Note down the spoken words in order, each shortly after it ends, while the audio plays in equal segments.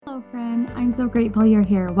Hello, friend. I'm so grateful you're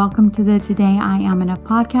here. Welcome to the Today I Am Enough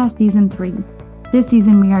podcast, season 3. This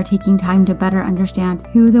season, we are taking time to better understand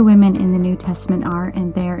who the women in the New Testament are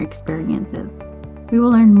and their experiences. We will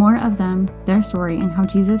learn more of them, their story, and how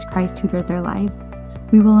Jesus Christ tutored their lives.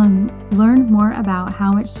 We will learn more about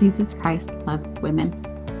how much Jesus Christ loves women.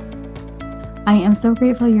 I am so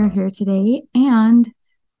grateful you're here today, and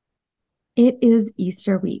it is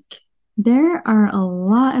Easter week. There are a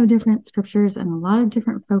lot of different scriptures and a lot of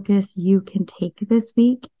different focus you can take this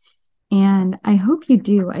week. And I hope you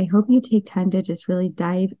do. I hope you take time to just really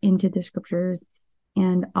dive into the scriptures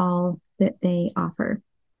and all that they offer.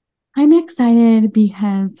 I'm excited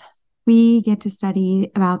because we get to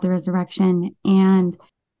study about the resurrection, and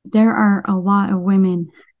there are a lot of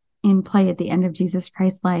women in play at the end of Jesus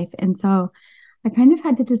Christ's life. And so I kind of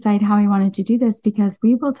had to decide how I wanted to do this because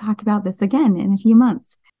we will talk about this again in a few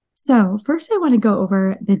months. So first, I want to go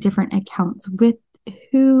over the different accounts with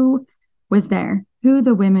who was there, who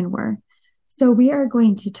the women were. So we are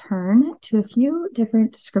going to turn to a few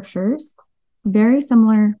different scriptures, very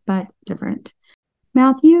similar but different.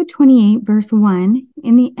 Matthew 28, verse 1,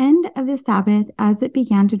 in the end of the Sabbath, as it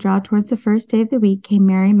began to draw towards the first day of the week, came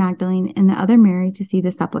Mary Magdalene and the other Mary to see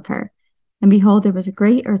the sepulchre. And behold, there was a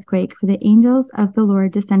great earthquake, for the angels of the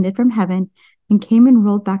Lord descended from heaven and came and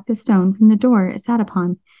rolled back the stone from the door it sat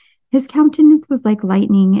upon. His countenance was like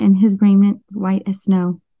lightning, and his raiment white as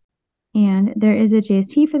snow. And there is a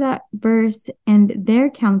JST for that verse, and their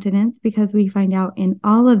countenance, because we find out in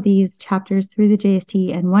all of these chapters through the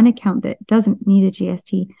JST, and one account that doesn't need a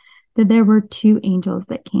JST, that there were 2 angels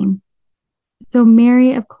that came. So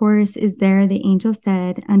Mary, of course, is there. The angel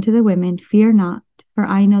said unto the women, "Fear not, for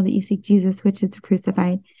I know that you seek Jesus, which is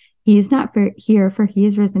crucified. He is not here, for he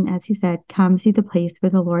is risen, as he said. Come, see the place where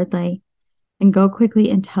the Lord lay. And go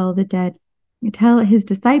quickly and tell his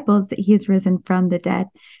disciples that he is risen from the dead.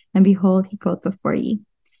 And behold, he goeth before ye."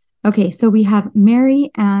 Okay, so we have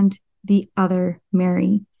Mary and the other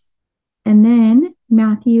Mary. And then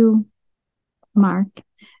Matthew, Mark.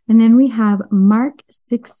 And then we have Mark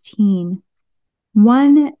 16.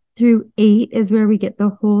 1 through 8 is where we get the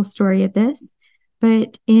whole story of this.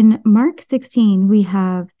 But in Mark 16, we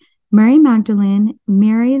have Mary Magdalene,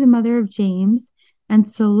 Mary, the mother of James, and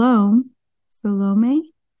Salome,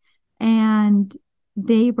 and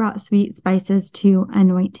they brought sweet spices to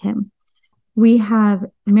anoint him. We have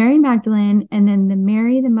Mary Magdalene, and then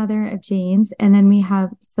Mary, the mother of James, and then we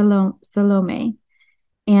have Salome.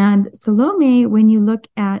 And Salome, when you look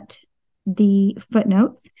at the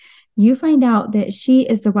footnotes, you find out that she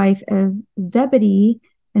is the wife of Zebedee,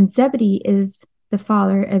 and Zebedee is the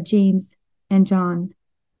father of James and John,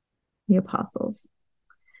 the apostles.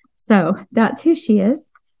 So that's who she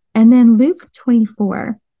is. And then Luke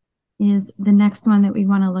 24 is the next one that we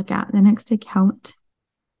want to look at, the next account.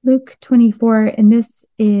 Luke 24, and this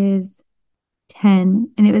is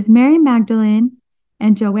 10. And it was Mary Magdalene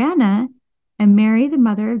and Joanna and Mary, the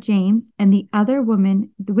mother of James, and the other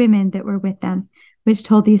women that were with them, which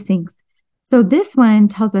told these things. So this one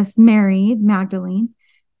tells us Mary Magdalene,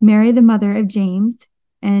 Mary, the mother of James,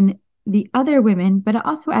 and the other women, but it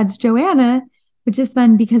also adds Joanna, which is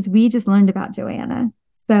fun because we just learned about Joanna.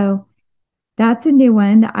 So that's a new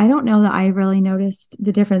one that I don't know that I really noticed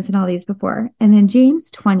the difference in all these before. And then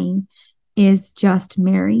James 20 is just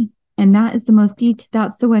Mary. And that is the most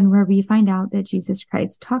that's the one where we find out that Jesus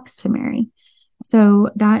Christ talks to Mary. So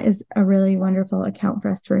that is a really wonderful account for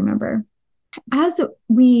us to remember. As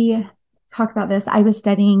we talk about this, I was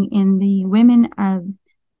studying in the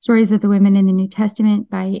Stories of the Women in the New Testament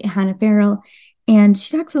by Hannah Farrell. And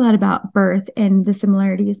she talks a lot about birth and the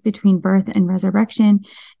similarities between birth and resurrection.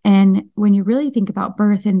 And when you really think about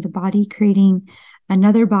birth and the body creating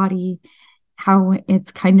another body, how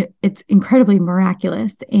it's incredibly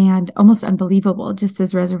miraculous and almost unbelievable, just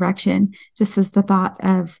as resurrection, just as the thought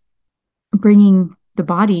of bringing the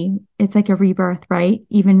body, it's like a rebirth, right?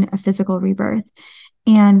 Even a physical rebirth.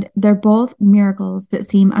 And they're both miracles that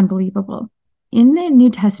seem unbelievable. In the New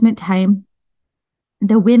Testament time,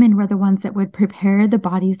 the women were the ones that would prepare the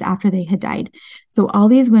bodies after they had died. So all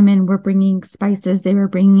these women were bringing spices. They were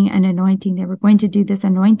bringing an anointing. They were going to do this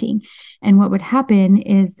anointing. And what would happen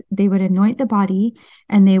is they would anoint the body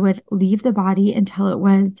and they would leave the body until it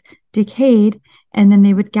was decayed. And then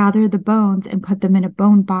they would gather the bones and put them in a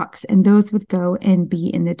bone box. And those would go and be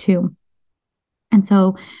in the tomb. And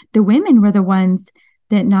so the women were the ones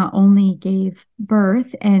that not only gave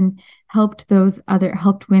birth and helped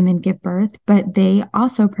women give birth, but they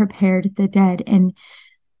also prepared the dead and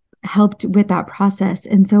helped with that process.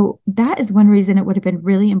 And so that is one reason it would have been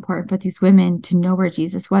really important for these women to know where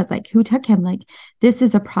Jesus was, like who took him. Like, this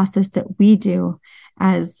is a process that we do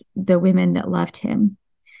as the women that left him.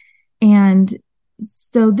 And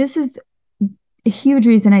so this is a huge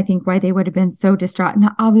reason, I think, why they would have been so distraught.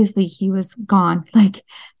 Now, obviously, he was gone. Like,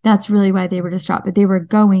 that's really why they were distraught. But they were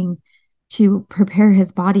going to prepare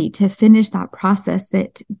his body to finish that process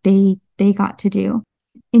that they got to do.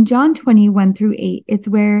 In John 20:1-8, it's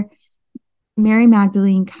where Mary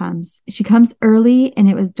Magdalene comes. She comes early, and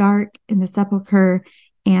it was dark in the sepulcher,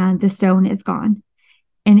 and the stone is gone.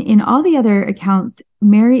 And in all the other accounts,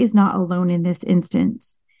 Mary is not alone in this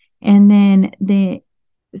instance. And then the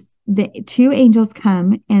two angels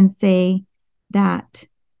come and say that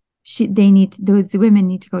those women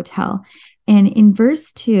need to go tell. And in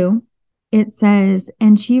verse 2, it says,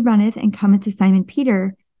 "And she runneth and cometh to Simon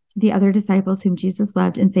Peter, the other disciples whom Jesus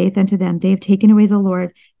loved, and saith unto them, They have taken away the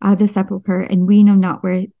Lord out of the sepulchre, and we know not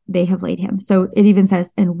where they have laid him." So it even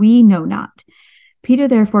says, "and we know not." Peter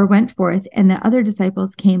therefore went forth, and the other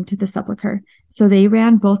disciples came to the sepulchre. So they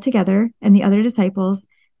ran both together, and the other disciples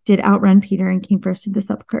did outrun Peter and came first to the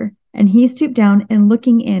sepulchre. And he stooped down and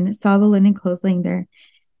looking in, saw the linen clothes laying there.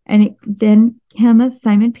 And then came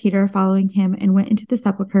Simon Peter following him, and went into the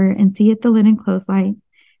sepulchre, and seeth the linen clothes lie,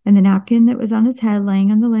 and the napkin that was on his head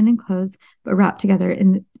lying on the linen clothes, but wrapped together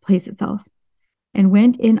in the place itself. And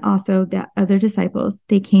went in also the other disciples.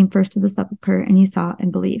 They came first to the sepulchre, and he saw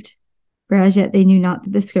and believed. For as yet they knew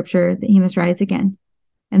not the scripture that he must rise again.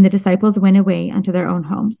 And the disciples went away unto their own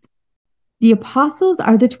homes. The apostles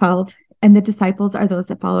are the 12, and the disciples are those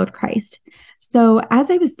that followed Christ. So as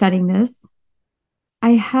I was studying this,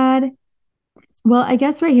 I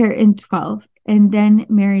guess right here in 12, and then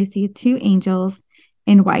Mary sees two angels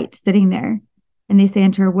in white sitting there. And they say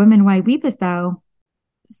unto her, "Woman, why weepest thou?"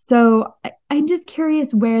 So I'm just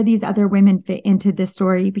curious where these other women fit into this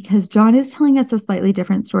story, because John is telling us a slightly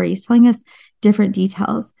different story. He's telling us different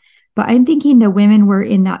details. But I'm thinking the women were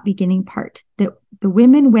in that beginning part, that the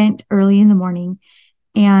women went early in the morning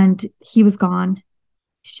and he was gone.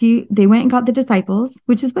 They went and got the disciples,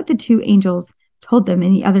 which is what the two angels told them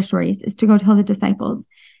in the other stories, is to go tell the disciples.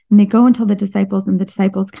 And they go and tell the disciples, and the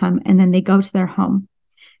disciples come, and then they go to their home.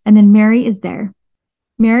 And then Mary is there.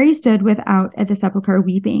 Mary stood without at the sepulchre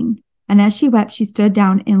weeping. And as she wept, she stood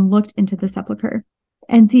down and looked into the sepulchre,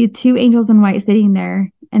 and see two angels in white sitting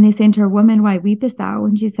there. And they say unto her, "Woman, why weepest thou?"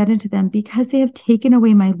 And she said unto them, "Because they have taken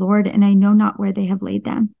away my Lord, and I know not where they have laid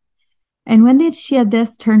them." And when she had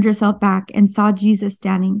this, turned herself back and saw Jesus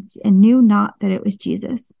standing, and knew not that it was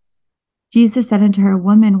Jesus. Jesus said unto her,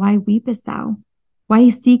 "Woman, why weepest thou? Why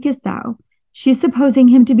seekest thou?" She, supposing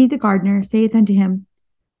him to be the gardener, saith unto him,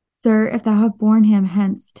 "Sir, if thou have borne him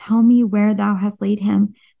hence, tell me where thou hast laid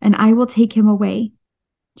him, and I will take him away."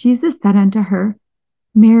 Jesus said unto her,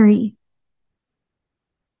 "Mary."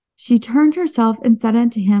 She turned herself and said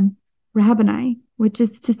unto him, "Rabboni," which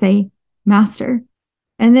is to say, Master.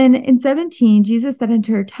 And then in 17, Jesus said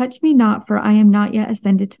unto her, "Touch me not, for I am not yet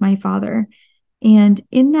ascended to my Father." And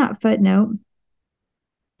in that footnote,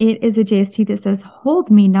 it is a JST that says,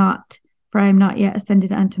 "Hold me not, for I am not yet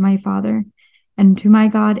ascended unto my Father, and to my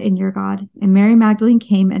God and your God." And Mary Magdalene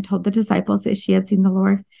came and told the disciples that she had seen the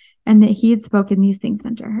Lord, and that he had spoken these things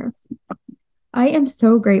unto her. I am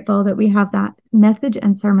so grateful that we have that message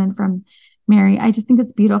and sermon from Mary. I just think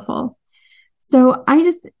it's beautiful. So I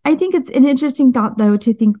think it's an interesting thought, though,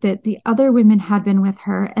 to think that the other women had been with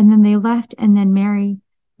her, and then they left, and then Mary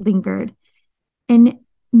lingered. And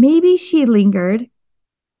maybe she lingered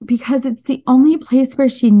because it's the only place where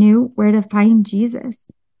she knew where to find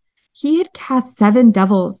Jesus. He had cast 7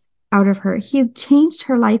 devils out of her. He had changed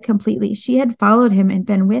her life completely. She had followed him and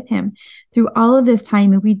been with him through all of this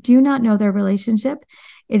time. And we do not know their relationship.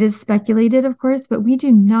 It is speculated, of course, but we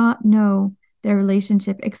do not know their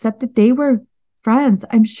relationship, except that they were friends.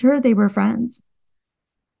 I'm sure they were friends.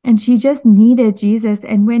 And she just needed Jesus.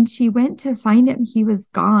 And when she went to find him, he was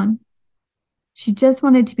gone. She just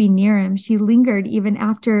wanted to be near him. She lingered even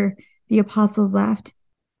after the apostles left.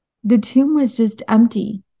 The tomb was just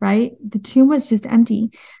empty, right? The tomb was just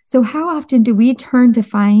empty. So how often do we turn to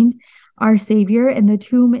find our Savior and the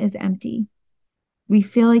tomb is empty? We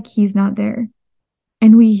feel like he's not there.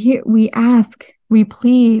 And we ask, we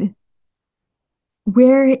plead,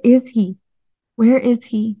 where is he? Where is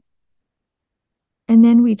he? And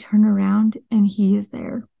then we turn around and he is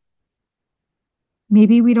there.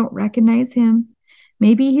 Maybe we don't recognize him.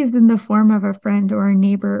 Maybe he's in the form of a friend or a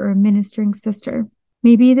neighbor or a ministering sister.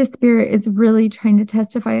 Maybe the Spirit is really trying to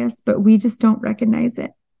testify us, but we just don't recognize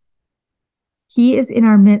it. He is in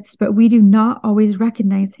our midst, but we do not always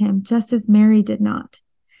recognize him, just as Mary did not.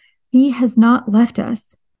 He has not left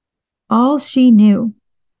us. All she knew,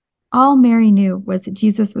 all Mary knew, was that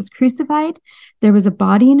Jesus was crucified. There was a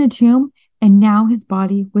body in a tomb, and now his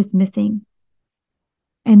body was missing.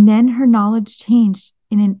 And then her knowledge changed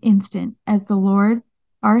in an instant as the Lord,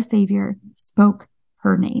 our Savior, spoke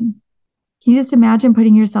her name. Can you just imagine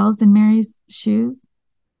putting yourselves in Mary's shoes?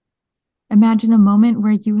 Imagine a moment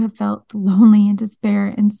where you have felt lonely and despair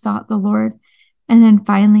and sought the Lord, and then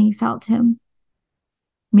finally felt him.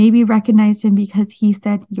 Maybe recognized him because he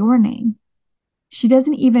said your name. She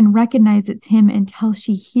doesn't even recognize it's him until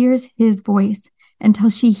she hears his voice, until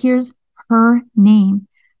she hears her name.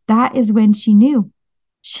 That is when she knew.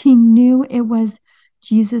 She knew it was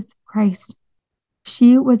Jesus Christ.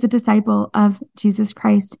 She was a disciple of Jesus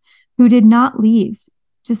Christ who did not leave,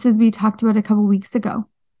 just as we talked about a couple weeks ago.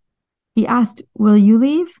 He asked, "Will you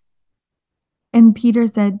leave?" And Peter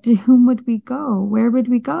said, "To whom would we go? Where would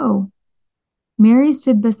we go?" Mary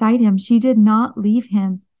stood beside him. She did not leave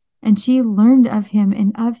him, and she learned of him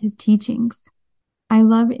and of his teachings. I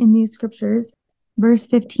love in these scriptures, verse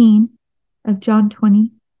 15 of John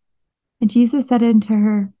 20. And Jesus said unto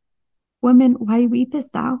her, "Woman, why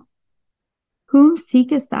weepest thou? Whom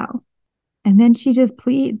seekest thou?" And then she just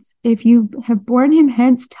pleads, "If you have borne him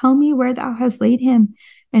hence, tell me where thou hast laid him,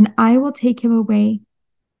 and I will take him away."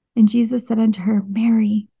 And Jesus said unto her,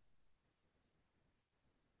 "Mary."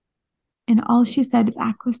 And all she said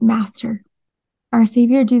back was, "Master." Our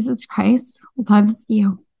Savior Jesus Christ loves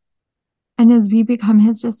you. And as we become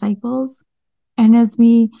his disciples, and as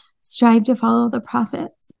we strive to follow the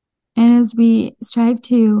prophets, and as we strive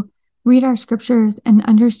to read our scriptures and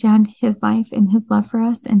understand his life and his love for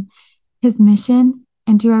us and his mission,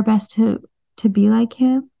 and do our best to be like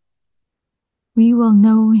him, we will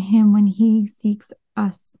know him when he seeks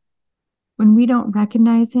us. When we don't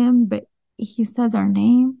recognize him, but he says our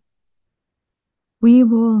name, we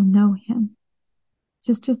will know him,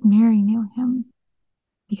 just as Mary knew him,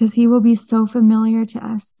 because he will be so familiar to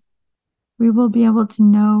us. We will be able to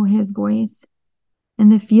know his voice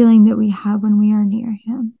and the feeling that we have when we are near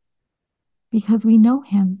him, because we know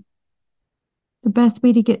him. The best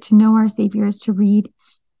way to get to know our Savior is to read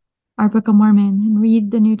our Book of Mormon and read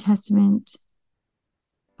the New Testament,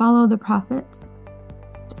 follow the prophets,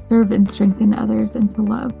 to serve and strengthen others, and to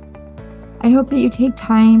love. I hope that you take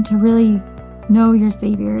time to really know your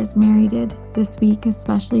Savior as Mary did this week,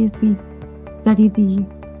 especially as we study the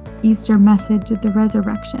Easter message of the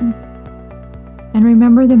resurrection. And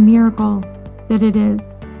remember the miracle that it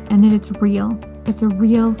is, and that it's real. It's a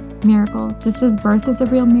real miracle. Just as birth is a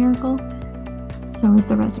real miracle, so is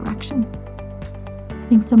the resurrection.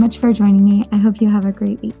 Thanks so much for joining me. I hope you have a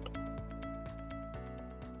great week.